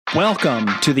Welcome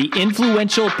to the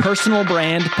Influential Personal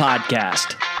Brand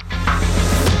Podcast.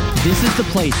 This is the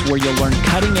place where you'll learn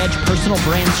cutting-edge personal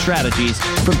brand strategies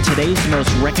from today's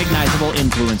most recognizable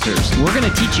influencers. We're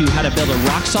going to teach you how to build a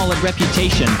rock-solid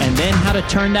reputation and then how to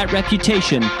turn that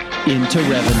reputation into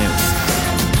revenue.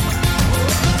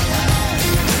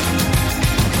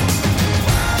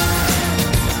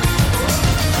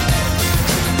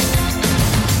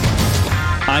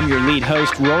 I'm your lead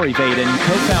host, Rory Vaden,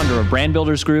 co-founder of Brand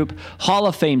Builders Group, Hall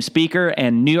of Fame speaker,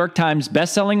 and New York Times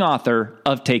bestselling author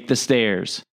of Take the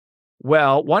Stairs.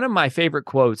 Well, one of my favorite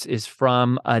quotes is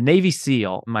from a Navy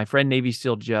SEAL, my friend Navy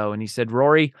SEAL Joe, and he said,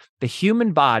 Rory, the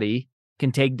human body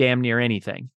can take damn near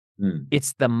anything.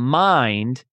 It's the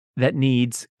mind that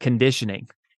needs conditioning.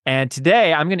 And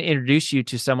today I'm going to introduce you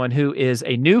to someone who is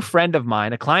a new friend of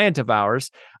mine, a client of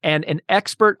ours, and an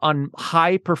expert on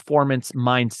high performance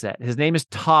mindset. His name is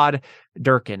Todd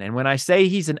Durkin. And when I say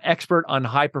he's an expert on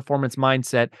high performance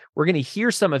mindset, we're going to hear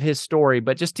some of his story.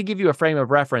 But just to give you a frame of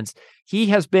reference, he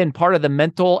has been part of the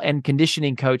mental and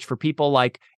conditioning coach for people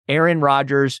like Aaron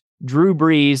Rodgers, Drew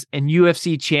Brees, and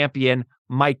UFC champion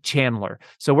Mike Chandler.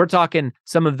 So we're talking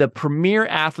some of the premier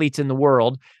athletes in the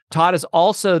world. Todd is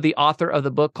also the author of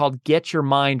the book called Get Your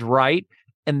Mind Right.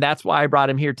 And that's why I brought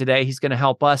him here today. He's going to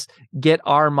help us get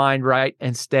our mind right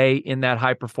and stay in that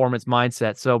high performance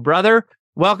mindset. So brother,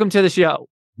 welcome to the show.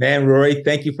 Man, Rory,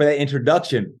 thank you for that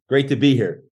introduction. Great to be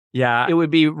here. Yeah, it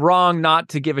would be wrong not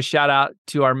to give a shout out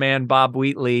to our man, Bob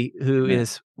Wheatley, who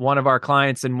is one of our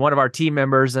clients and one of our team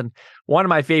members and one of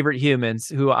my favorite humans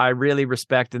who I really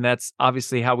respect. And that's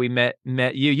obviously how we met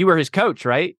you. You were his coach,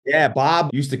 right? Yeah,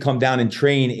 Bob used to come down and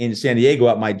train in San Diego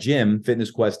at my gym,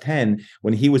 Fitness Quest 10,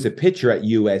 when he was a pitcher at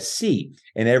USC.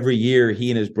 And every year he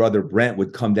and his brother Brent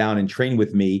would come down and train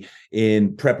with me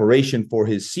in preparation for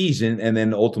his season. And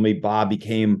then ultimately Bob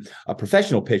became a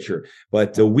professional pitcher.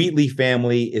 But the Wheatley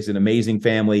family is an amazing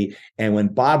family. And when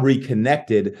Bob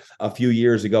reconnected a few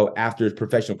years ago after his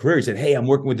professional career, he said, hey, I'm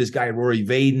working with this guy, Rory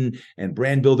Vaden, and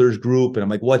Brand Builders Group. And I'm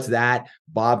like, what's that?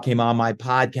 Bob came on my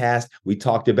podcast. We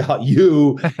talked about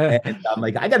you. And I'm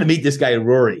like, I got to meet this guy,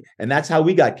 Rory. And that's how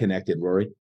we got connected, Rory.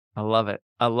 I love it.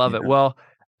 I love it. Well,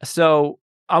 so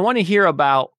I want to hear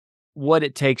about what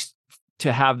it takes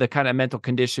to have the kind of mental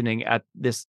conditioning at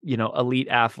this, elite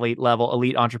athlete level,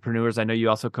 elite entrepreneurs. I know you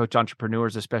also coach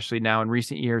entrepreneurs, especially now in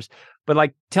recent years.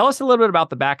 But tell us a little bit about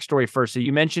the backstory first. So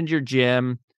you mentioned your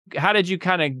gym. How did you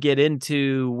kind of get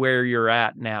into where you're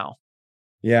at now?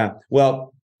 Yeah.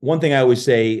 Well, one thing I always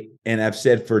say, and I've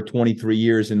said for 23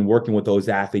 years in working with those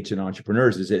athletes and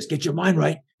entrepreneurs is this: get your mind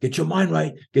right, get your mind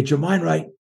right, get your mind right.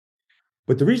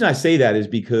 But the reason I say that is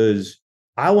because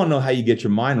I want to know how you get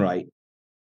your mind right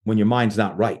when your mind's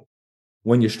not right,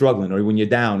 when you're struggling or when you're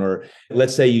down, or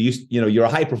let's say you're a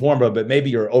high performer, but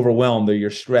maybe you're overwhelmed or you're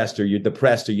stressed or you're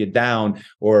depressed or you're down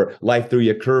or life threw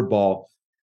you a curveball.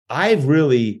 I've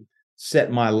really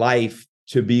set my life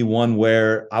to be one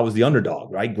where I was the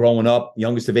underdog, right? Growing up,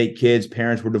 youngest of 8 kids,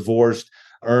 parents were divorced,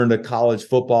 earned a college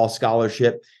football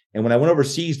scholarship. And when I went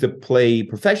overseas to play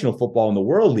professional football in the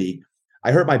World League,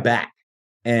 I hurt my back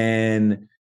and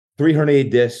 3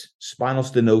 herniated discs, spinal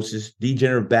stenosis,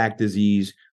 degenerative back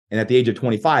disease. And at the age of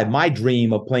 25, my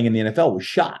dream of playing in the NFL was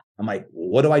shot. I'm like, well,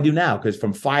 what do I do now? Because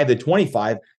from 5 to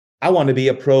 25, I want to be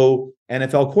a pro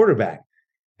NFL quarterback.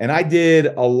 And I did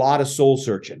a lot of soul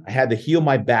searching. I had to heal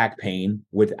my back pain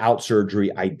without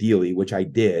surgery, ideally, which I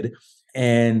did.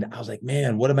 And I was like,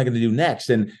 man, what am I going to do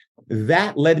next? And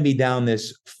that led me down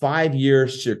this 5-year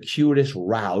circuitous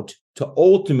route to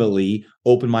ultimately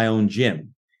open my own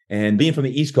gym. And being from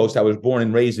the East Coast, I was born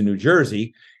and raised in New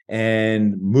Jersey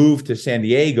and moved to San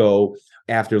Diego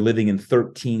after living in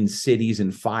 13 cities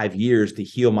in 5 years to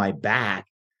heal my back.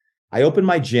 I opened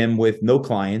my gym with no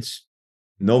clients,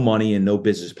 no money, and no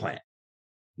business plan.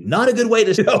 Not a good way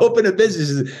to open a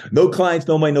business. No clients,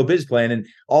 no money, no business plan. And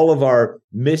all of our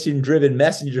mission-driven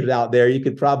messengers out there, you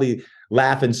could probably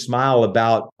laugh and smile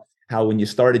about how when you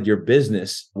started your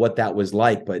business, what that was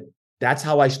like. But that's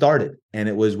how I started. And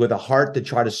it was with a heart to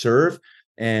try to serve.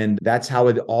 And that's how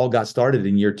it all got started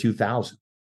in year 2000.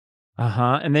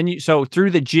 And then so through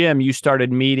the gym, you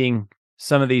started meeting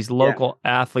some of these local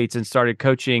athletes and started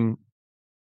coaching.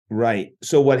 Right.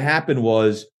 So what happened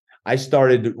was I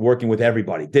started working with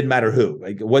everybody. Didn't matter who.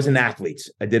 It wasn't athletes.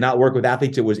 I did not work with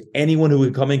athletes. It was anyone who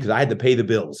would come in because I had to pay the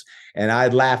bills. And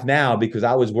I'd laugh now because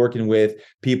I was working with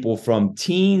people from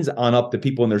teens on up to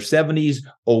people in their 70s,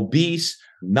 obese,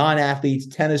 non-athletes,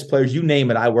 tennis players, you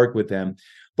name it. I worked with them.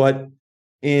 But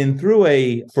through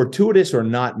a fortuitous or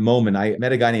not moment, I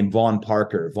met a guy named Vaughn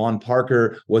Parker. Vaughn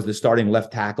Parker was the starting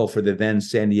left tackle for the then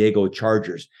San Diego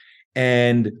Chargers.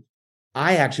 And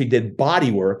I actually did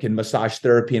body work and massage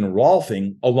therapy and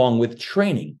Rolfing along with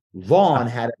training. Vaughn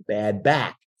had a bad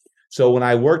back. So when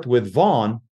I worked with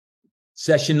Vaughn,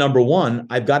 session number 1,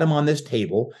 I've got him on this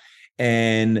table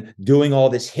and doing all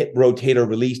this hip rotator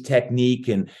release technique.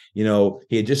 And, he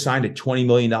had just signed a $20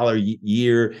 million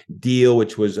year deal,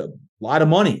 which was a lot of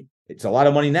money. It's a lot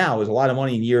of money now. It was a lot of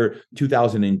money in year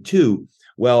 2002.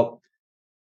 Well,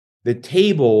 the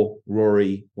table,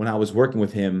 Rory, when I was working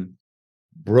with him,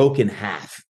 broke in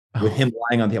half with him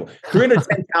lying on the table.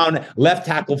 310-pound left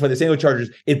tackle for the San Diego Chargers.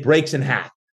 It breaks in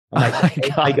half. I'm like,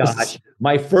 oh my gosh,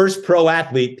 my first pro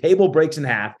athlete, table breaks in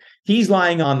half. He's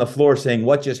lying on the floor saying,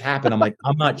 what just happened? I'm like,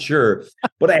 I'm not sure.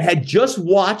 But I had just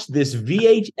watched this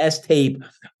VHS tape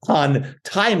on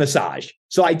Thai massage.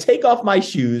 So I take off my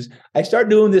shoes. I start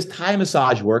doing this Thai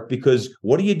massage work because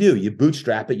what do? You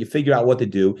bootstrap it. You figure out what to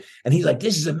do. And he's like,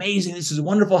 this is amazing. This is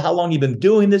wonderful. How long you been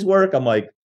doing this work? I'm like,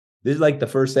 this is like the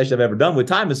first session I've ever done with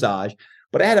Thai massage.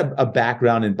 But I had a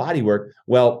background in body work.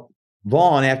 Well,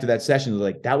 Vaughn, after that session, was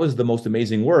like, that was the most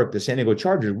amazing work. The San Diego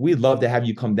Chargers, we'd love to have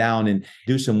you come down and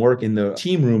do some work in the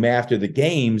team room after the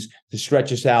games to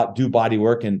stretch us out, do body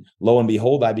work. And lo and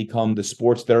behold, I become the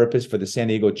sports therapist for the San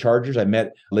Diego Chargers. I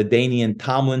met LaDainian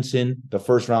Tomlinson, the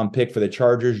first round pick for the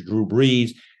Chargers, Drew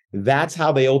Brees. That's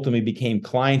how they ultimately became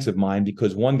clients of mine,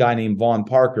 because one guy named Vaughn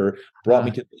Parker brought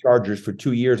me to the Chargers for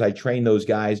 2 years. I trained those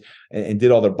guys and did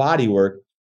all their body work.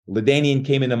 LaDainian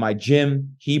came into my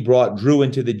gym. He brought Drew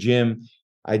into the gym.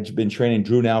 I've been training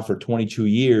Drew now for 22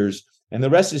 years. And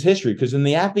the rest is history, because in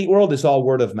the athlete world, it's all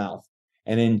word of mouth.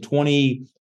 And in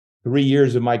 23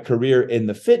 years of my career in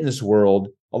the fitness world,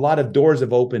 a lot of doors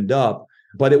have opened up.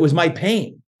 But it was my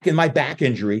pain and my back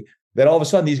injury that all of a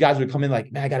sudden these guys would come in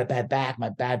like, man, I got a bad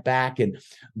back. And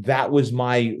that was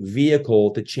my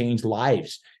vehicle to change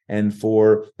lives. And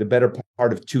for the better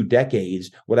part of 2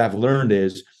 decades, what I've learned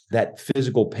is that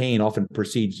physical pain often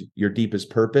precedes your deepest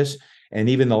purpose. And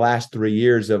even the last 3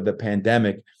 years of the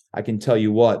pandemic, I can tell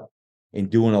you what, in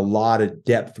doing a lot of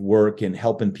depth work and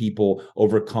helping people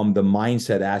overcome the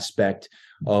mindset aspect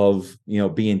of,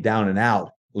 being down and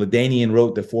out. LaDainian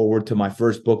wrote the foreword to my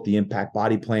first book, The Impact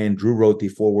Body Plan. Drew wrote the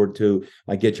foreword to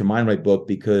my Get Your Mind Right book,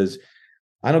 because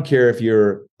I don't care if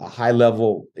you're a high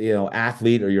level,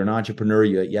 athlete, or you're an entrepreneur,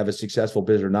 you have a successful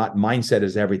business or not. Mindset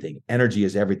is everything. Energy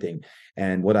is everything.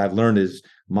 And what I've learned is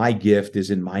my gift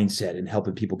is in mindset and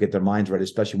helping people get their minds right,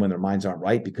 especially when their minds aren't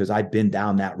right, because I've been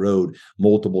down that road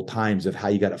multiple times of how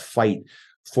you got to fight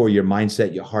for your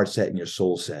mindset, your heart set, and your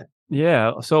soul set.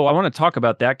 Yeah. So I want to talk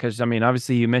about that because,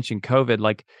 obviously you mentioned COVID,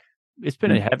 like it's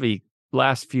been a heavy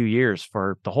last few years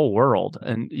for the whole world.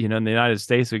 And, in the United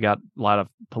States, we got a lot of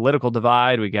political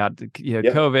divide. We got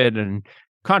COVID and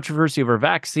controversy over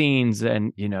vaccines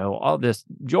and, all this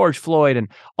George Floyd and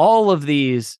all of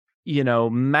these,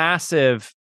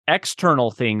 massive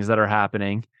external things that are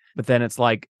happening. But then it's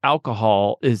like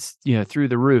alcohol is, through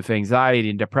the roof, anxiety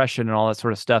and depression and all that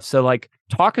sort of stuff. So like,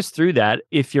 talk us through that.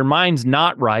 If your mind's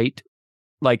not right,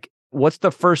 like, what's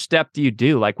the first step do you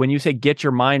do? Like when you say get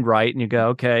your mind right and you go,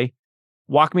 okay,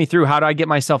 walk me through, how do I get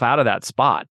myself out of that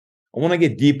spot? I want to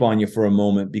get deep on you for a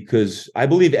moment, because I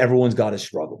believe everyone's got a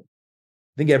struggle.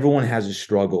 I think everyone has a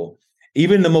struggle.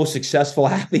 Even the most successful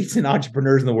athletes and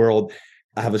entrepreneurs in the world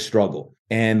have a struggle.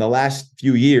 And the last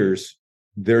few years,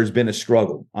 there's been a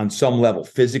struggle on some level,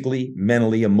 physically,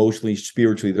 mentally, emotionally,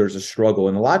 spiritually. There's a struggle.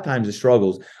 And a lot of times the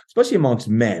struggles, especially amongst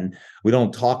men, we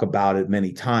don't talk about it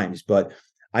many times. But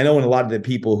I know in a lot of the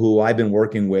people who I've been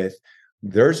working with,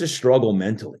 there's a struggle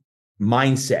mentally,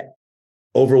 mindset,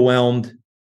 overwhelmed,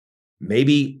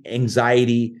 maybe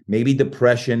anxiety, maybe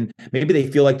depression. Maybe they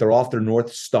feel like they're off their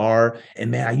North Star.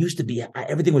 And man, I used to be,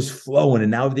 everything was flowing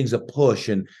and now everything's a push.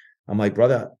 And I'm like,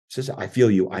 brother, sister, I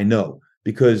feel you. I know.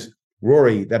 Because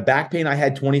Rory, that back pain I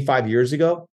had 25 years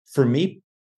ago, for me,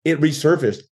 it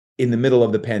resurfaced in the middle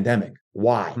of the pandemic.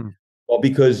 Why? Well,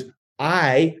 because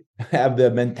I have the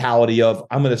mentality of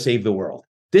I'm going to save the world.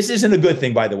 This isn't a good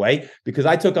thing, by the way, because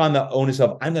I took on the onus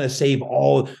of I'm going to save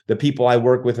all the people I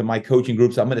work with in my coaching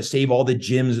groups. I'm going to save all the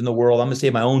gyms in the world. I'm going to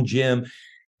save my own gym.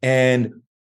 And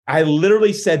I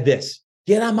literally said this,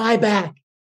 get on my back.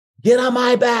 Get on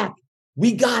my back.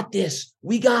 We got this.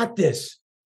 We got this.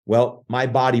 Well, my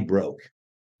body broke.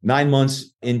 9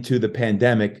 months into the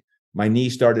pandemic, my knee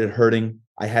started hurting.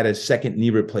 I had a second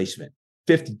knee replacement,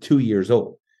 52 years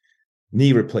old,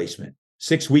 knee replacement.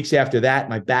 6 weeks after that,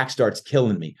 my back starts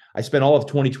killing me. I spent all of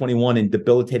 2021 in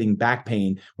debilitating back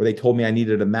pain where they told me I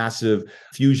needed a massive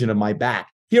fusion of my back.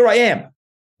 Here I am.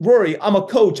 Rory, I'm a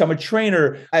coach. I'm a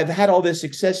trainer. I've had all this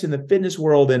success in the fitness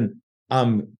world, and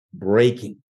I'm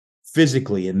breaking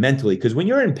physically and mentally. Because when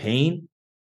you're in pain,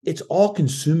 it's all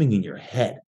consuming in your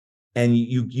head. And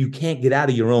you can't get out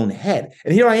of your own head.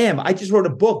 And here I am. I just wrote a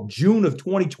book, June of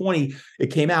 2020. It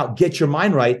came out, Get Your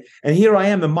Mind Right. And here I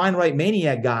am, the Mind Right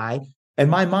Maniac guy. And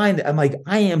my mind, I'm like,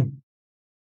 I am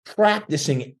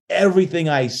practicing everything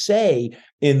I say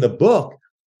in the book.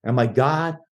 I'm like,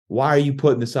 God, why are you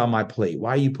putting this on my plate? Why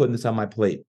are you putting this on my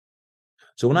plate?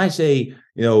 So when I say,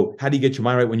 how do you get your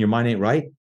mind right when your mind ain't right?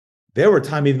 There were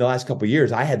times, even the last couple of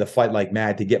years, I had to fight like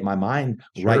mad to get my mind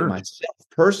right myself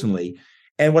personally.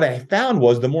 And what I found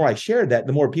was the more I shared that,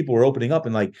 the more people were opening up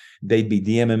and like they'd be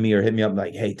DMing me or hitting me up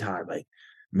like, hey, Todd, like,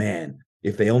 man,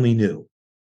 if they only knew,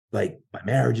 like my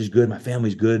marriage is good, my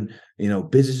family's good,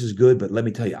 business is good. But let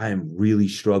me tell you, I am really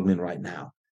struggling right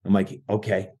now. I'm like,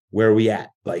 okay, where are we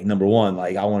at? Like, number one,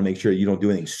 like I want to make sure you don't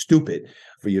do anything stupid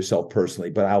for yourself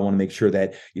personally, but I want to make sure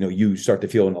that, you start to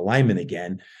feel in alignment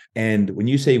again. And when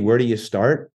you say, where do you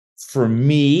start? For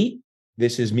me,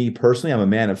 this is me personally, I'm a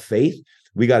man of faith.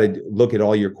 We got to look at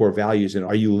all your core values and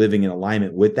are you living in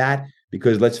alignment with that?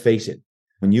 Because let's face it,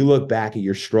 when you look back at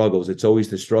your struggles, it's always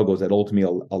the struggles that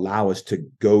ultimately allow us to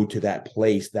go to that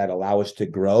place that allow us to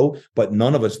grow. But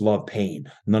none of us love pain.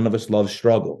 None of us love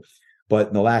struggle. But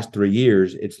in the last 3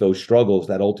 years, it's those struggles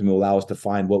that ultimately allow us to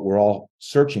find what we're all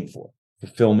searching for: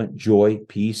 fulfillment, joy,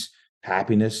 peace,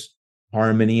 happiness,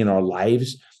 harmony in our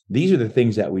lives. These are the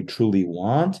things that we truly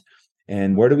want.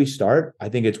 And where do we start? I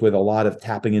think it's with a lot of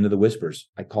tapping into the whispers.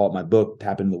 I call it my book,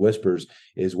 Tap into the Whispers,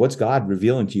 is what's God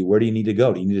revealing to you? Where do you need to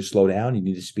go? Do you need to slow down? Do you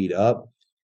need to speed up?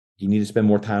 Do you need to spend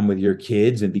more time with your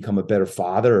kids and become a better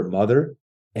father or mother?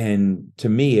 And to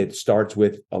me, it starts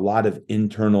with a lot of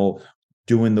internal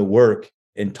doing the work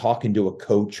and talking to a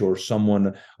coach or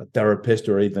someone, a therapist,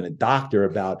 or even a doctor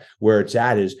about where it's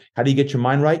at. Is how do you get your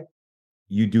mind right?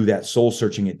 You do that soul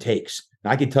searching it takes.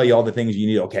 Now, I can tell you all the things you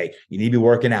need. Okay, you need to be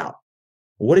working out.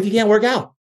 What if you can't work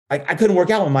out? I couldn't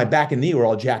work out when my back and knee were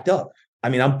all jacked up. I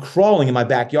mean, I'm crawling in my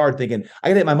backyard thinking, I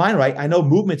got to get my mind right. I know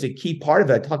movement's a key part of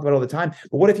it. I talk about it all the time.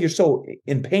 But what if you're so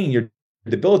in pain, you're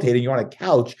debilitated, you're on a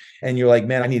couch, and you're like,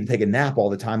 man, I need to take a nap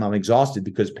all the time. I'm exhausted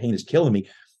because pain is killing me.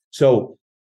 So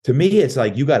to me, it's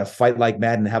like you got to fight like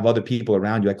mad and have other people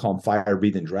around you. I call them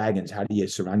fire-breathing dragons. How do you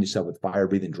surround yourself with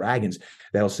fire-breathing dragons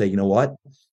that'll say, you know what?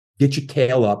 Get your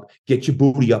tail up, get your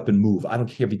booty up and move. I don't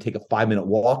care if you take a 5-minute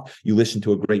walk, you listen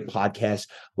to a great podcast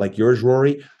like yours,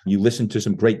 Rory, you listen to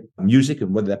some great music,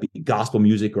 and whether that be gospel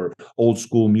music or old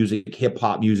school music, hip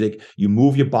hop music, you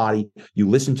move your body, you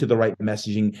listen to the right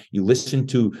messaging, you listen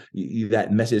to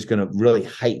that message is going to really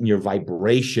heighten your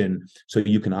vibration so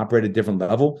you can operate at a different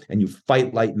level, and you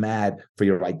fight like mad for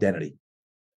your identity.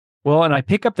 Well, and I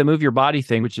pick up the move your body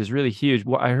thing, which is really huge.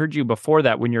 Well, I heard you before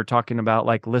that when you're talking about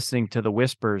like listening to the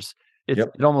whispers. It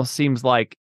almost seems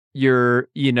like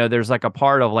there's like a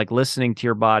part of like listening to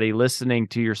your body, listening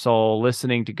to your soul,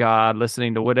 listening to God,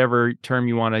 listening to whatever term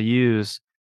you want to use,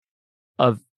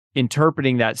 of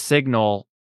interpreting that signal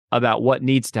about what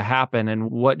needs to happen and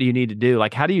what do you need to do.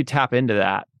 Like, how do you tap into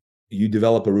that? You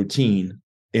develop a routine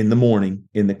in the morning,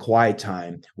 in the quiet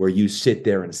time, where you sit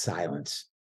there in silence.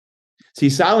 See,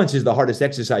 silence is the hardest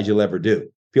exercise you'll ever do.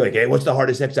 Feel like, hey, what's the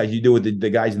hardest exercise you do with the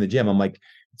guys in the gym? I'm like,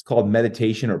 it's called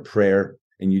meditation or prayer.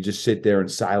 And you just sit there in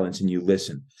silence and you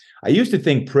listen. I used to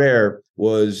think prayer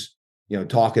was,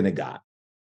 talking to God,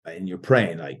 and you're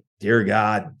praying like, dear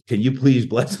God, can you please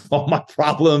bless all my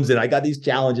problems? And I got these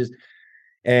challenges.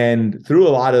 And through a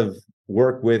lot of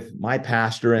work with my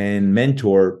pastor and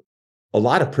mentor, a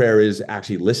lot of prayer is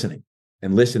actually listening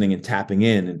and tapping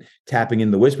in. And tapping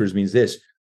in the whispers means this.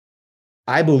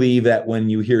 I believe that when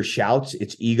you hear shouts,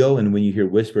 it's ego. And when you hear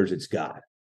whispers, it's God.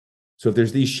 So if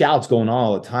there's these shouts going on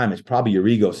all the time, it's probably your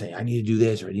ego saying, I need to do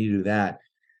this or I need to do that.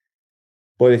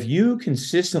 But if you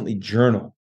consistently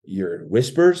journal your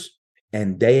whispers,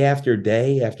 and day after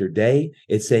day after day,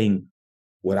 it's saying,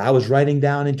 what I was writing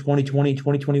down in 2020,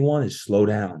 2021 is slow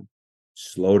down,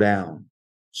 slow down,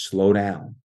 slow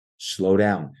down, slow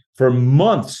down. For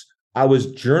months, I was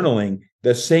journaling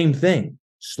the same thing,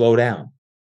 slow down.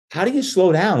 How do you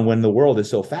slow down when the world is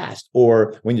so fast?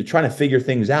 Or when you're trying to figure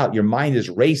things out, your mind is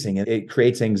racing and it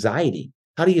creates anxiety.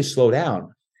 How do you slow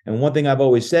down? And one thing I've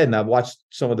always said, and I've watched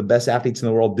some of the best athletes in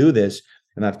the world do this,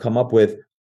 and I've come up with,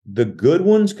 the good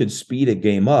ones could speed a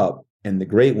game up and the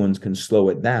great ones can slow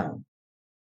it down.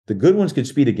 The good ones could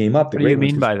speed a game up. What do you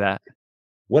mean by that?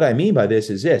 What I mean by this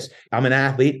is this. I'm an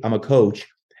athlete. I'm a coach.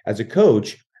 As a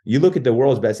coach, you look at the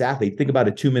world's best athlete, think about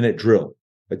a 2-minute drill.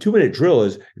 A 2-minute drill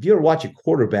is, if you ever watch a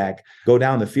quarterback go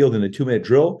down the field in a 2-minute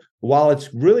drill, while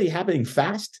it's really happening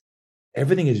fast,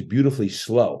 everything is beautifully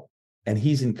slow. And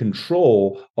he's in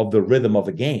control of the rhythm of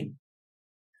a game.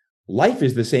 Life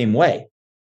is the same way.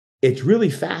 It's really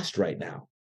fast right now.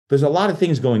 There's a lot of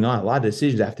things going on, a lot of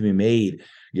decisions have to be made.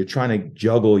 You're trying to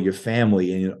juggle your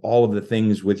family and all of the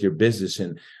things with your business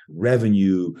and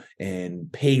revenue and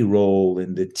payroll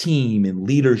and the team and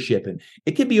leadership. And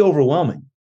it can be overwhelming.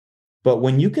 But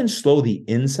when you can slow the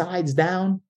insides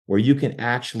down, where you can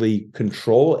actually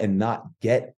control and not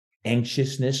get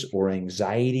anxiousness or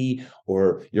anxiety,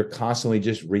 or you're constantly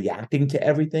just reacting to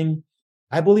everything,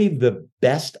 I believe the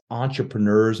best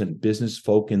entrepreneurs and business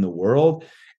folk in the world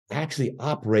actually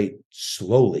operate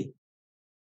slowly.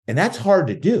 And that's hard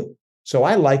to do. So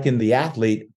I liken the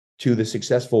athlete to the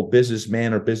successful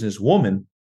businessman or businesswoman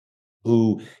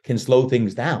who can slow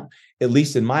things down. At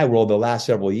least in my world, the last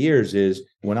several years is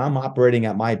when I'm operating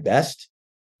at my best,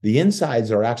 the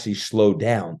insides are actually slowed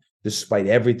down, despite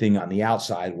everything on the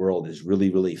outside world is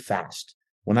really, really fast.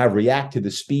 When I react to the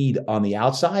speed on the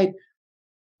outside,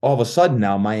 all of a sudden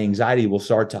now my anxiety will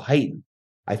start to heighten.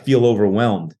 I feel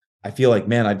overwhelmed. I feel like,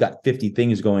 man, I've got 50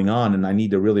 things going on and I need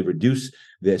to really reduce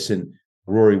this. And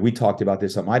Rory, we talked about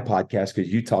this on my podcast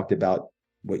because you talked about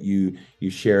what you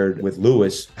shared with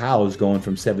Lewis Howes going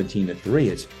from 17 to 3.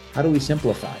 It's how do we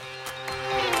simplify?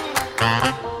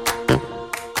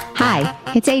 Hi,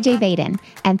 it's AJ Vaden,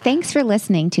 and thanks for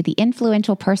listening to the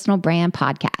Influential Personal Brand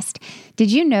Podcast.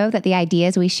 Did you know that the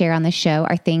ideas we share on the show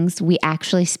are things we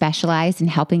actually specialize in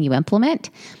helping you implement?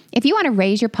 If you want to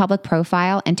raise your public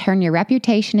profile and turn your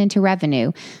reputation into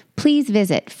revenue, please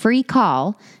visit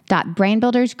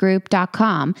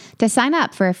freecall.brandbuildersgroup.com to sign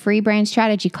up for a free brand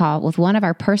strategy call with one of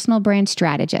our personal brand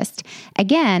strategists.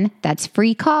 Again, that's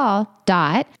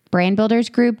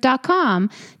freecall.brandbuildersgroup.com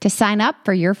to sign up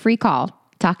for your free call.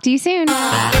 Talk to you soon.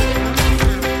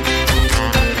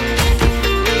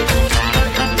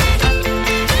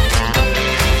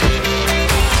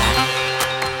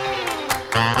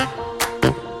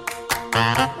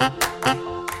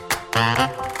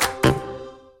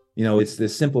 You know, it's the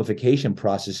simplification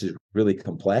process is really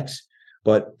complex,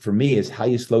 but for me, it's how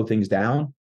you slow things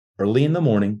down early in the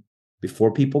morning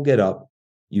before people get up.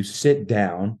 You sit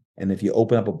down, and if you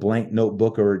open up a blank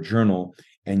notebook or a journal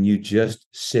and you just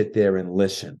sit there and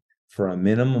listen for a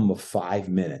minimum of 5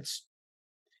 minutes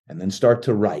and then start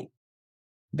to write.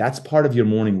 That's part of your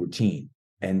morning routine.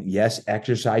 And yes,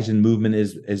 exercise and movement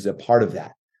is a part of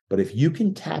that. But if you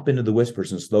can tap into the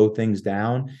whispers and slow things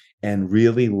down and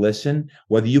really listen,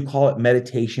 whether you call it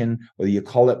meditation, whether you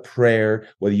call it prayer,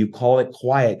 whether you call it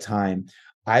quiet time,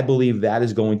 I believe that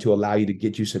is going to allow you to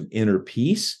get you some inner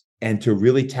peace and to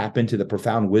really tap into the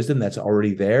profound wisdom that's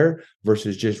already there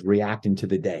versus just reacting to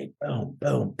the day. Boom,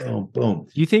 boom, boom, boom.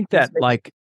 Do you think that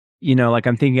like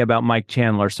I'm thinking about Mike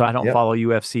Chandler, so I don't Yep. follow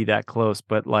UFC that close,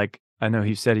 but like, I know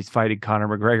he said he's fighting Conor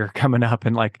McGregor coming up,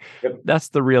 and like, That's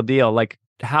the real deal. Like,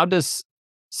 how does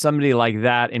somebody like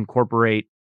that incorporate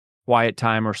quiet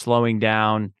time or slowing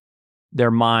down their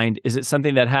mind? Is it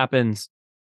something that happens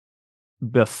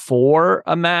before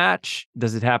a match?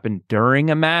 Does it happen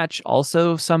during a match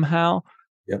also somehow?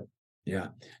 Yep. Yeah.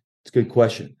 It's a good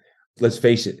question. Let's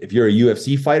face it. If you're a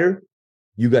UFC fighter,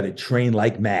 you got to train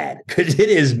like mad because it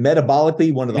is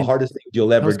metabolically one of the hardest things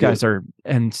you'll ever do. Those guys are,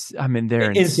 and I mean, they're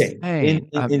insane.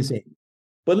 Insane.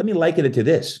 But let me liken it to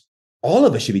this. All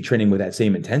of us should be training with that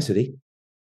same intensity.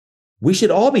 We should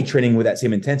all be training with that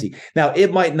same intensity. Now,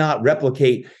 it might not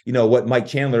replicate, what Mike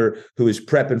Chandler, who is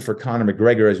prepping for Conor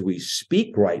McGregor as we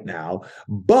speak right now,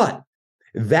 but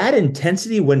that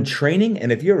intensity when training,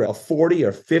 and if you're a 40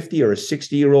 or 50 or a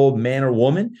 60-year-old man or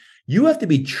woman, you have to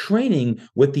be training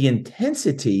with the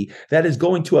intensity that is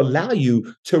going to allow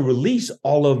you to release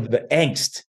all of the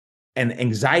angst and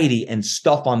anxiety and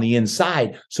stuff on the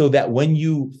inside so that when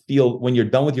you're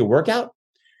done with your workout,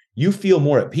 you feel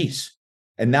more at peace.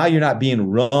 And now you're not being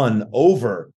run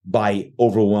over by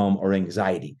overwhelm or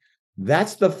anxiety.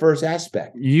 That's the first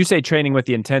aspect. You say training with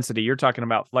the intensity. You're talking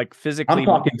about like physically. I'm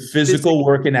talking physical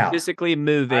working out. Physically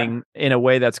moving in a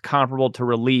way that's comparable to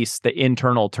release the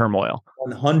internal turmoil.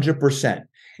 100%.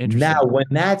 Now, when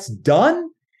that's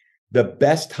done, the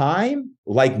best time,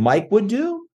 like Mike would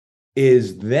do,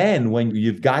 is then when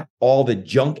you've got all the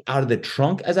junk out of the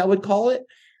trunk, as I would call it.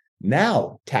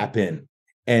 Now tap in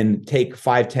and take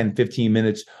 5, 10, 15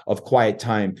 minutes of quiet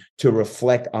time to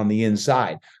reflect on the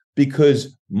inside.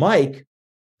 Because Mike,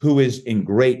 who is in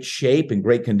great shape and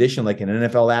great condition, like an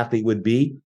NFL athlete would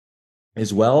be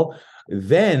as well,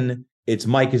 then it's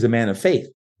Mike is a man of faith.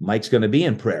 Mike's going to be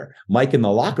in prayer. Mike in the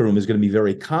locker room is going to be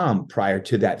very calm prior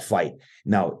to that fight.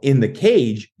 Now, in the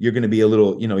cage, you're going to be a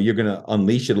little, you're going to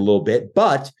unleash it a little bit.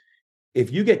 But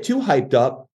if you get too hyped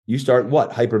up, you start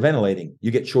hyperventilating.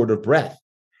 You get short of breath.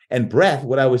 And breath,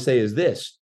 what I would say is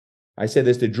this. I said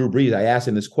this to Drew Brees. I asked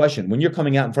him this question. When you're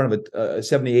coming out in front of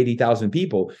 70, 80,000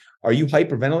 people, are you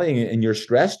hyperventilating and you're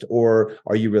stressed, or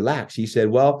are you relaxed? He said,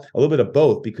 well, a little bit of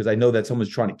both, because I know that someone's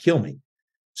trying to kill me.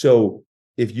 So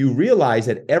if you realize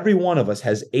that every one of us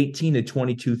has 18 to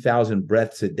 22,000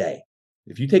 breaths a day,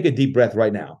 if you take a deep breath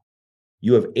right now,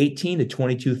 you have 18 to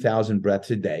 22,000 breaths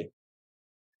a day.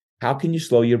 How can you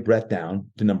slow your breath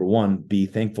down to, number one, be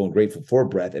thankful and grateful for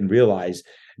breath, and realize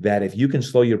that if you can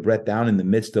slow your breath down in the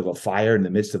midst of a fire, in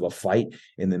the midst of a fight,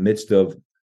 in the midst of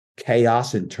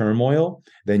chaos and turmoil,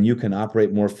 then you can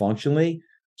operate more functionally.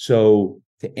 So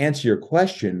to answer your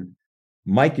question,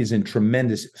 Mike is in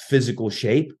tremendous physical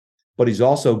shape, but he's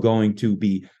also going to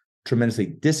be tremendously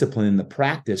disciplined in the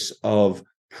practice of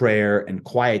prayer and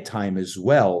quiet time as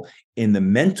well, in the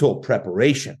mental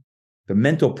preparation. The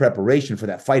mental preparation for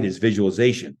that fight is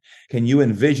visualization. Can you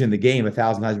envision the game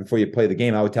 1,000 times before you play the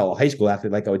game? I would tell a high school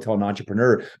athlete, like I would tell an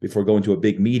entrepreneur before going to a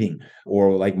big meeting,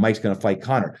 or like Mike's going to fight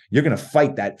Connor. You're going to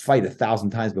fight that fight 1,000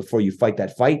 times before you fight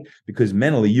that fight, because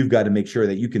mentally you've got to make sure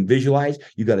that you can visualize.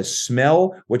 You got to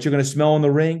smell what you're going to smell in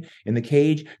the ring, in the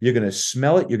cage. You're going to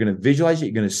smell it. You're going to visualize it.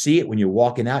 You're going to see it when you're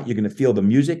walking out. You're going to feel the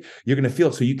music. You're going to feel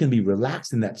it so you can be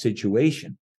relaxed in that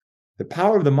situation. The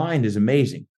power of the mind is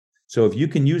amazing. So if you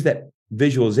can use that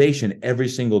visualization every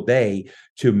single day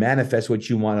to manifest what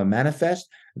you want to manifest,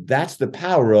 that's the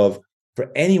power of, for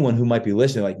anyone who might be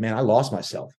listening, like, man, I lost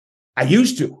myself. I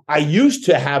used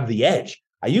to have the edge.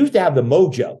 I used to have the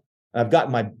mojo. I've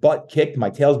got my butt kicked, my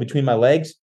tail's between my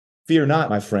legs. Fear not,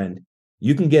 my friend.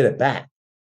 You can get it back.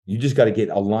 You just got to get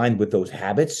aligned with those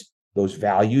habits, those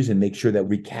values, and make sure that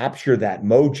we capture that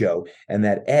mojo and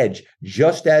that edge,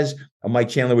 just as a Mike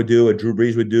Chandler would do, a Drew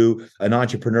Brees would do, an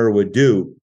entrepreneur would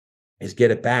do, is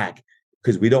get it back.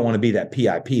 Because we don't want to be that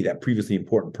PIP, that previously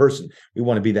important person. We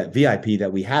want to be that VIP,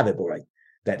 that we have it, but like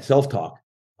that self-talk.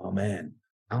 Oh man,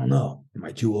 I don't know. Am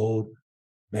I too old?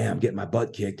 Man, I'm getting my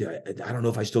butt kicked. I don't know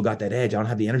if I still got that edge. I don't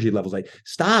have the energy levels. Like,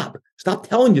 stop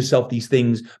telling yourself these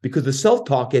things, because the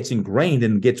self-talk gets ingrained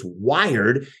and gets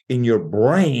wired in your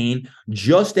brain,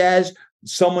 just as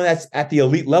someone that's at the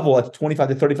elite level at 25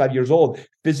 to 35 years old,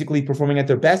 physically performing at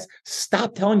their best.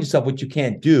 Stop telling yourself what you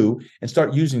can't do and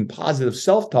start using positive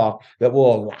self-talk that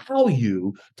will allow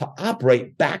you to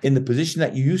operate back in the position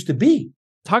that you used to be.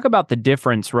 Talk about the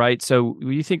difference, right? So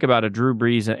when you think about a Drew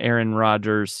Brees and Aaron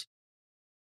Rodgers,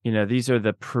 you know, these are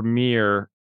the premier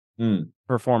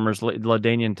performers.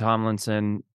 LaDainian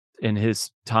Tomlinson in his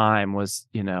time was,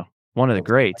 you know, one of the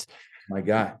greats. My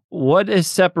God. What is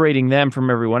separating them from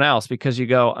everyone else? Because you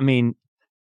go, I mean,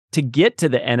 to get to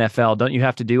the NFL, don't you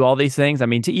have to do all these things? I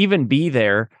mean, to even be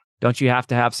there, don't you have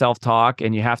to have self-talk,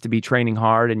 and you have to be training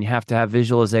hard, and you have to have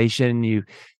visualization? You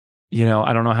know,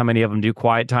 I don't know how many of them do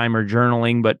quiet time or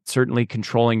journaling, but certainly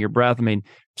controlling your breath. I mean,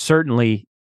 certainly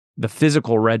the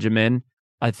physical regimen,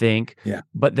 I think. Yeah.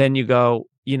 But then you go,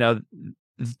 you know,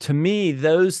 to me,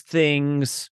 those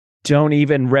things don't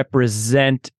even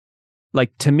represent.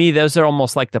 Like, to me, those are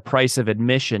almost like the price of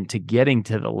admission to getting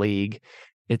to the league.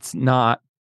 It's not,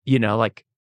 you know, like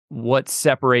what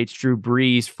separates Drew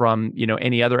Brees from, you know,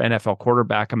 any other NFL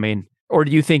quarterback. I mean, or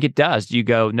do you think it does? Do you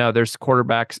go, no, there's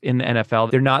quarterbacks in the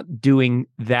NFL, they're not doing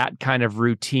that kind of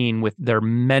routine with their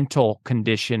mental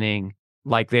conditioning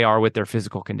like they are with their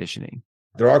physical conditioning?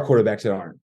 There are quarterbacks that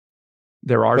aren't.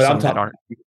 There are some that aren't.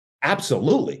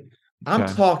 Absolutely. I'm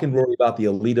talking, Rory, about the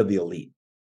elite of the elite.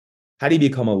 How do you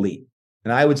become elite?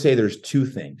 And I would say there's two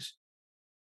things.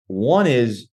 One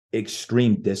is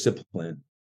extreme discipline.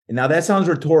 And now that sounds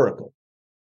rhetorical,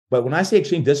 but when I say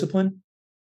extreme discipline,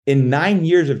 in 9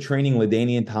 years of training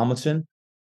LaDainian Tomlinson,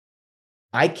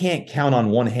 I can't count on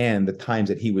one hand the times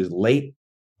that he was late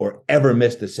or ever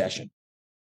missed a session.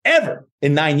 Ever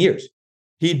in 9 years.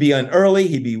 He'd be on early.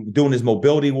 He'd be doing his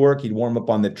mobility work. He'd warm up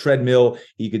on the treadmill.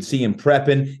 You could see him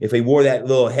prepping. If he wore that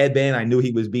little headband, I knew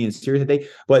he was being serious that day.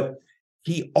 But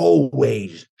he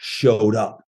always showed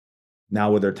up.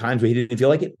 Now, were there times where he didn't feel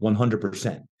like it?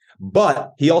 100%.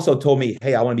 But he also told me,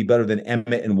 hey, I want to be better than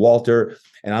Emmett and Walter,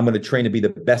 and I'm going to train to be the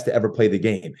best to ever play the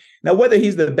game. Now, whether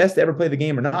he's the best to ever play the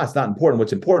game or not, it's not important.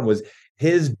 What's important was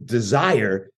his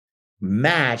desire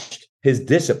matched his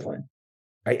discipline.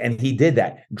 Right? And he did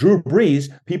that. Drew Brees,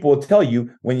 people will tell you,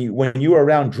 when you were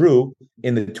around Drew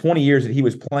in the 20 years that he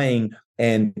was playing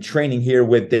and training here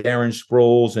with Darren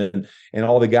Sproles and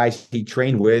all the guys he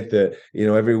trained with, you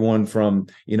know, everyone from,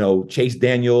 you know, Chase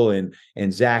Daniel and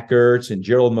Zach Ertz and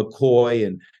Gerald McCoy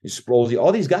and Sproles,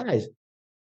 all these guys,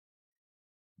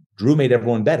 Drew made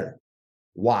everyone better.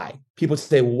 Why? People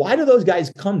say, why do those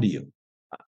guys come to you?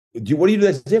 What do you do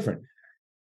that's different?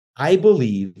 I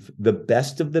believe the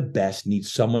best of the best need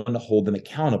someone to hold them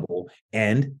accountable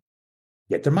and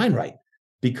get their mind right.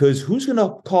 Because who's going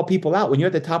to call people out when you're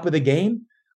at the top of the game?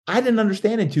 I didn't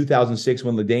understand in 2006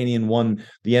 when LaDainian won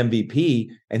the MVP,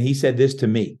 and he said this to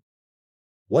me: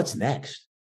 "What's next?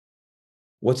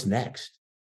 What's next?"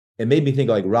 It made me think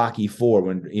like Rocky IV,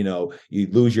 when, you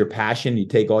lose your passion, you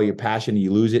take all your passion and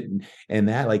you lose it. And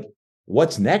that, like,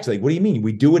 what's next? Like, what do you mean?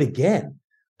 We do it again.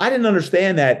 I didn't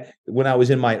understand that when I was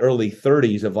in my early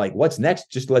 30s of like, what's next?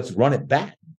 Just let's run it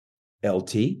back,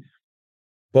 LT.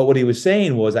 But what he was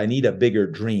saying was, I need a bigger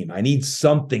dream. I need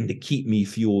something to keep me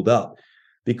fueled up.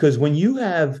 Because when you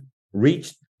have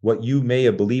reached what you may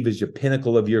have believed is your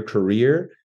pinnacle of your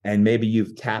career, and maybe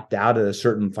you've tapped out at a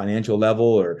certain financial level,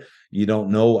 or you don't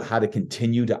know how to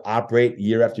continue to operate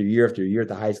year after year after year at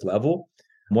the highest level,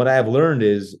 what I have learned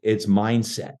is it's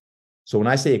mindset. So when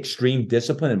I say extreme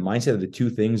discipline and mindset are the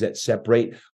two things that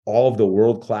separate all of the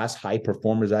world-class high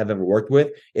performers I've ever worked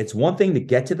with, it's one thing to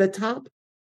get to the top,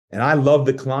 and I love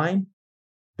the climb,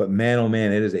 but man, oh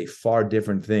man, it is a far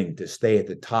different thing to stay at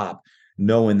the top,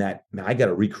 knowing that, man, I got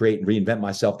to recreate and reinvent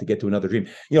myself to get to another dream.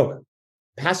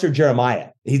 Pastor Jeremiah,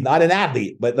 he's not an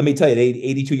athlete, but let me tell you, at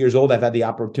 82 years old, I've had the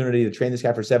opportunity to train this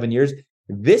guy for 7 years.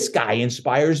 This guy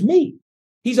inspires me.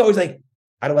 He's always like,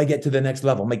 how do I get to the next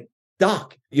level? I'm like,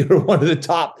 Doc, you're one of the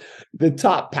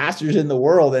top pastors in the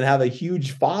world and have a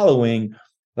huge following.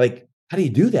 Like, how do you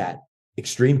do that?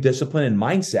 Extreme discipline and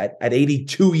mindset at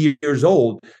 82 years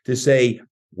old to say,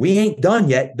 we ain't done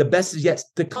yet. The best is yet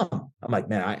to come. I'm like,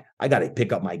 man, I got to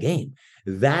pick up my game.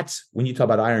 That's when you talk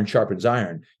about iron sharpens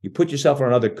iron. You put yourself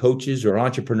around other coaches or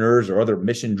entrepreneurs or other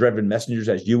mission-driven messengers,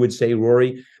 as you would say,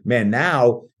 Rory. Man,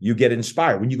 now you get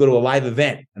inspired. When you go to a live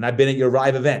event, and I've been at your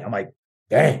live event, I'm like,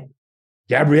 dang,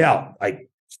 Gabrielle, like,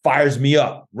 fires me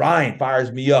up. Ryan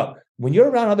fires me up. When you're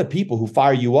around other people who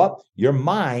fire you up, your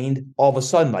mind all of a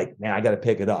sudden, like, man, I got to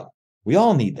pick it up. We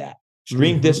all need that.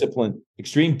 Extreme discipline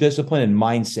and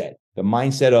mindset. The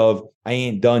mindset of, I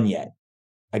ain't done yet.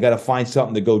 I got to find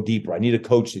something to go deeper. I need a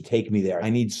coach to take me there. I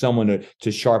need someone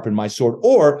to sharpen my sword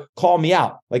or call me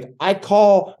out. Like, I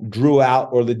call Drew out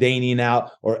or LaDainian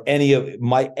out or any of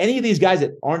these guys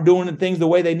that aren't doing things the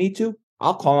way they need to.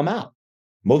 I'll call them out.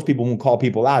 Most people won't call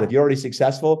people out. If you're already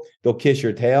successful, they'll kiss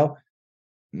your tail.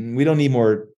 We don't need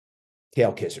more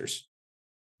tail kissers.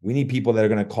 We need people that are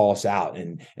going to call us out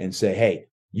and say, hey,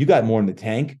 you got more in the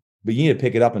tank, but you need to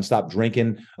pick it up and stop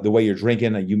drinking the way you're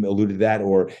drinking. You alluded to that.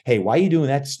 Or, hey, why are you doing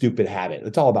that stupid habit?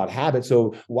 It's all about habit.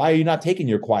 So why are you not taking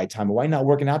your quiet time? Or why are you not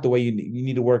working out the way you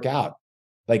need to work out?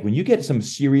 Like, when you get some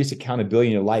serious accountability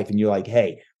in your life and you're like,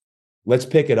 hey, let's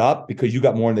pick it up because you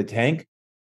got more in the tank,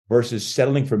 versus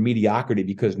settling for mediocrity,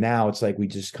 because now it's like we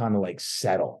just kind of like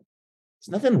settle. It's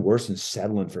nothing worse than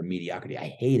settling for mediocrity. I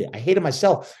hate it. I hate it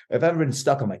myself. If I've ever been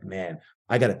stuck, I'm like, man,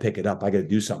 I got to pick it up. I got to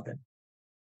do something.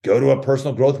 Go to a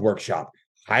personal growth workshop,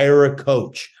 hire a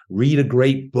coach, read a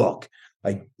great book,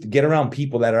 like, get around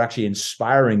people that are actually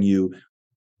inspiring you.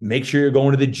 Make sure you're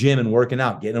going to the gym and working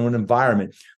out, getting in an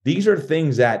environment. These are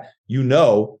things that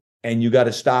and you got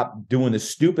to stop doing the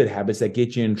stupid habits that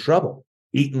get you in trouble.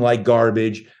 Eating like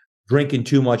garbage, drinking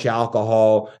too much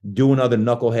alcohol, doing other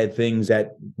knucklehead things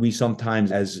that we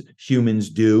sometimes as humans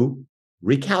do.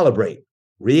 Recalibrate,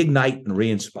 reignite, and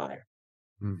re-inspire.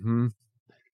 Mm-hmm.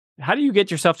 How do you get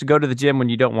yourself to go to the gym when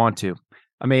you don't want to?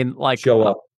 I mean, like, show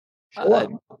up.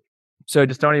 So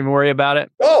just don't even worry about it.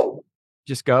 Go.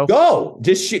 Just go. Go.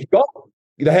 Just go.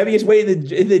 The heaviest weight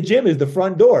in the gym is the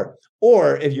front door.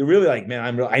 Or if you're really like,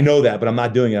 man, I know that, but I'm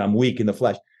not doing it. I'm weak in the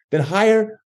flesh. Then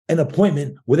hire an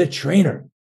appointment with a trainer.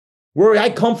 Where I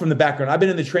come from the background, I've been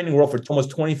in the training world for almost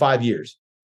 25 years.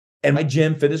 And my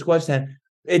gym, Fitness Quest 10,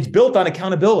 it's built on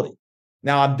accountability.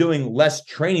 Now, I'm doing less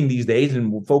training these days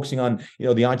and focusing on,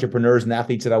 the entrepreneurs and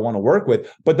athletes that I want to work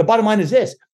with. But the bottom line is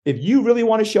this: if you really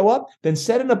want to show up, then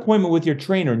set an appointment with your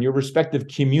trainer in your respective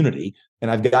community.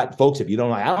 And I've got folks, if you don't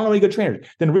know, I don't know any good trainers,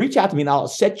 then reach out to me and I'll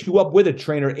set you up with a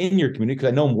trainer in your community, because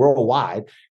I know them worldwide.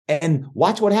 And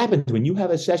watch what happens when you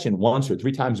have a session once or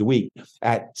 3 times a week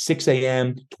at 6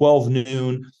 a.m., 12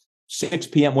 noon, 6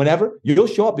 p.m., whenever. You'll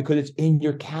show up because it's in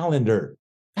your calendar.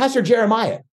 Pastor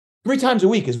Jeremiah, 3 times a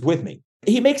week is with me.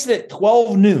 He makes it at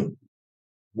 12 noon.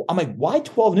 I'm like, why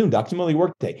 12 noon, Doc? It's my only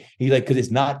work day. He's like, because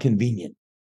it's not convenient.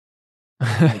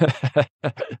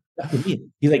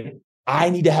 He's like, I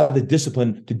need to have the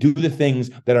discipline to do the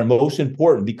things that are most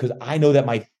important, because I know that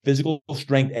my physical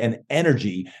strength and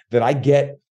energy that I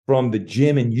get from the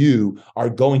gym and you are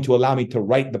going to allow me to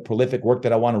write the prolific work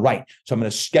that I want to write. So I'm going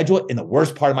to schedule it in the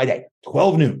worst part of my day,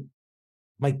 12 noon. I'm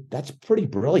like, that's pretty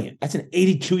brilliant. That's an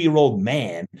 82-year-old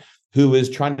man who is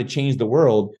trying to change the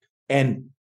world, and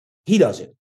he does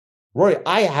it. Roy,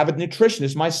 I have a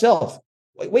nutritionist myself.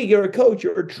 Like, wait, you're a coach,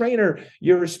 you're a trainer,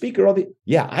 you're a speaker.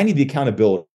 Yeah, I need the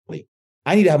accountability.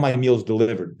 I need to have my meals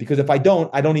delivered, because if I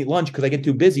don't eat lunch because I get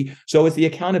too busy. So it's the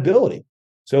accountability.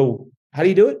 So how do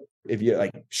you do it? If you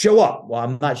show up, well,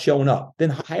 I'm not showing up, then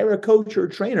hire a coach or a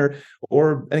trainer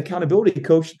or an accountability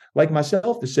coach like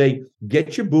myself to say,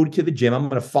 get your booty to the gym. I'm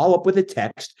going to follow up with a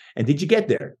text. And did you get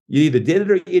there? You either did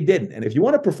it or you didn't. And if you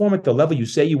want to perform at the level you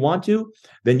say you want to,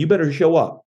 then you better show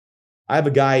up. I have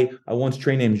a guy I once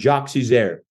trained named Jacques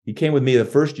Césaire. He came with me the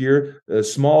first year, a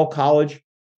small college,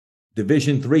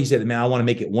 Division III. He said, man, I want to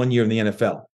make it 1 year in the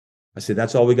NFL. I said,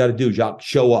 that's all we got to do, Jacques.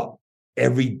 Show up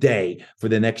every day for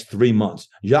the next 3 months.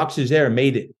 Jacques Césaire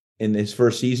made it in his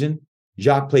first season.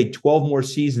 Jacques played 12 more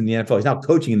seasons in the NFL. He's now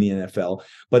coaching in the NFL,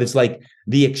 but it's like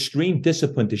the extreme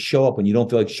discipline to show up when you don't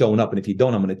feel like showing up. And if you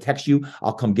don't, I'm going to text you.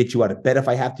 I'll come get you out of bed if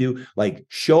I have to. Like,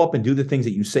 show up and do the things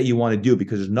that you say you want to do,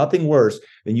 because there's nothing worse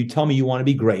than you tell me you want to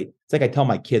be great. It's like I tell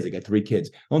my kids, I got 3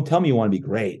 kids, don't tell me you want to be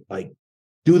great. Like,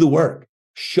 do the work,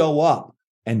 show up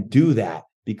and do that.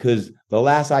 Because the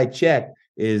last I checked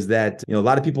is that, a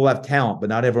lot of people have talent, but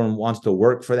not everyone wants to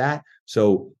work for that.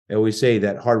 So I always say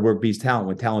that hard work beats talent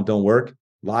when talent don't work.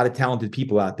 A lot of talented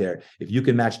people out there. If you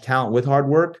can match talent with hard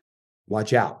work,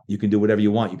 watch out. You can do whatever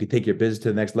you want. You can take your business to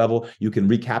the next level. You can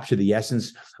recapture the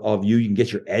essence of you. You can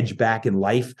get your edge back in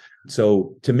life.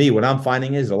 So to me, what I'm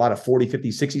finding is a lot of 40,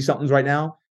 50, 60 somethings right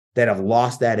now that have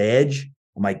lost that edge.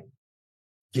 I'm like,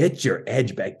 get your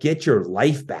edge back, get your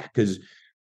life back. Because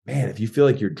man, if you feel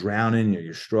like you're drowning, or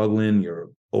you're struggling, you're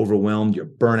overwhelmed, you're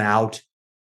burnt out,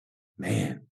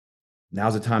 man,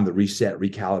 now's the time to reset,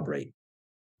 recalibrate.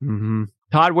 Mm-hmm.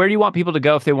 Todd, where do you want people to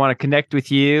go if they want to connect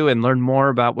with you and learn more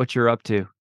about what you're up to?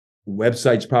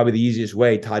 Website's probably the easiest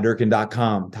way,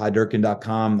 todddurkin.com,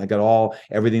 todddurkin.com. I got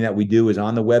everything that we do is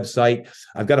on the website.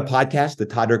 I've got a podcast, the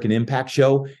Todd Durkin Impact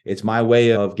Show. It's my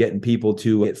way of getting people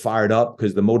to get fired up,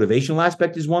 because the motivational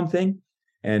aspect is one thing.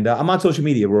 And I'm on social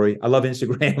media, Rory. I love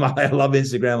Instagram. I love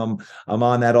Instagram. I'm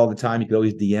on that all the time. You can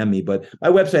always DM me, but my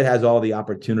website has all the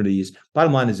opportunities.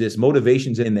 Bottom line is this: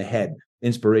 motivation's in the head,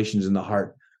 inspiration's in the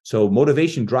heart. So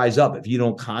motivation dries up if you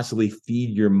don't constantly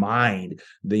feed your mind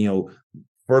the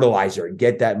fertilizer and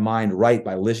get that mind right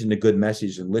by listening to good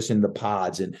messages and listening to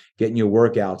pods and getting your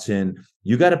workouts in.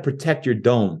 You got to protect your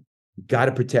dome. You got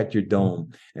to protect your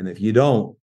dome. And if you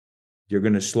don't, you're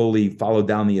going to slowly follow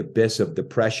down the abyss of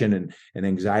depression and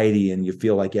anxiety, and you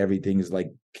feel like everything is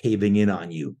like caving in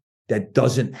on you. That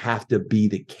doesn't have to be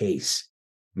the case.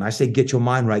 And I say, get your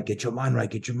mind right, get your mind right,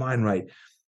 get your mind right.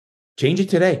 Change it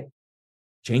today.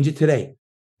 Change it today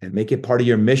and make it part of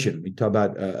your mission. We talk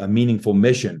about a meaningful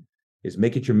mission, is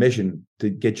make it your mission to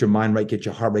get your mind right, get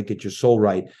your heart right, get your soul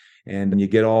right. And when you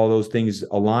get all those things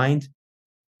aligned,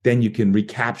 then you can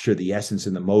recapture the essence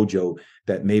and the mojo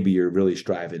that maybe you're really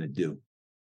striving to do.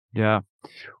 Yeah.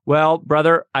 Well,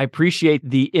 brother, I appreciate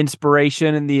the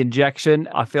inspiration and the injection.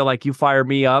 I feel like you fired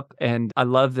me up, and I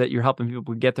love that you're helping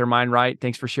people get their mind right.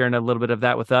 Thanks for sharing a little bit of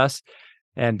that with us.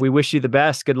 And we wish you the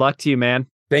best. Good luck to you, man.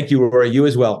 Thank you, Rory. You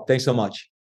as well. Thanks so much.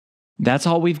 That's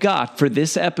all we've got for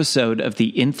this episode of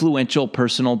the Influential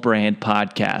Personal Brand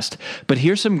Podcast. But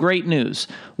here's some great news.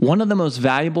 One of the most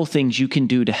valuable things you can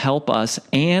do to help us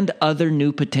and other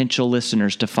new potential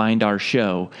listeners to find our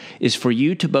show is for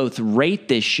you to both rate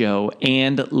this show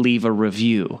and leave a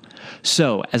review.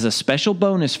 So, as a special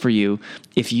bonus for you,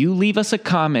 if you leave us a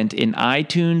comment in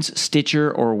iTunes,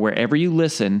 Stitcher, or wherever you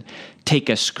listen, take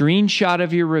a screenshot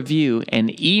of your review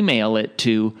and email it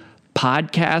to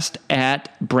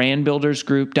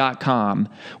podcast@brandbuildersgroup.com.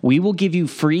 We will give you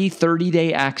free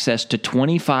 30-day access to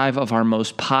 25 of our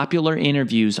most popular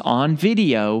interviews on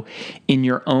video in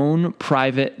your own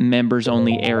private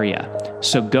members-only area.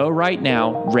 So go right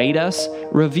now, rate us,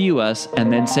 review us,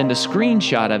 and then send a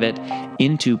screenshot of it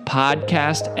into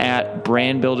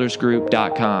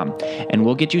podcast@brandbuildersgroup.com. And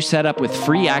we'll get you set up with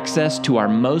free access to our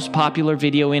most popular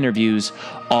video interviews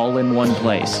all in one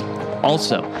place.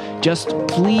 Also, just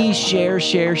please share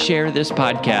this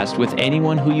podcast with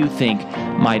anyone who you think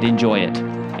might enjoy it.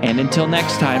 And until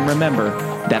next time, remember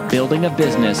that building a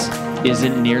business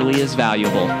isn't nearly as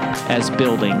valuable as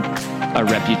building a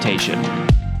reputation.